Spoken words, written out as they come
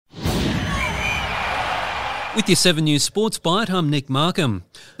With your 7 News Sports Byte, I'm Nick Markham.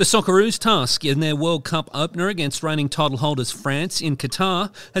 The Socceroos' task in their World Cup opener against reigning title holders France in Qatar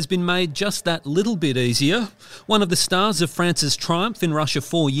has been made just that little bit easier. One of the stars of France's triumph in Russia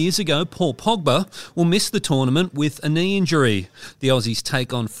 4 years ago, Paul Pogba, will miss the tournament with a knee injury. The Aussies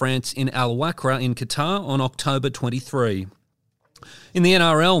take on France in Al Wakra in Qatar on October 23. In the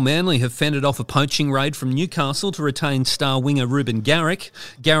NRL, Manly have fended off a poaching raid from Newcastle to retain star winger Ruben Garrick.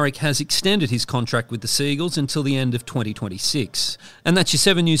 Garrick has extended his contract with the Seagulls until the end of 2026. And that's your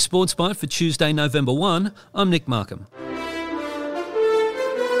 7 News Sports Byte for Tuesday, November 1. I'm Nick Markham.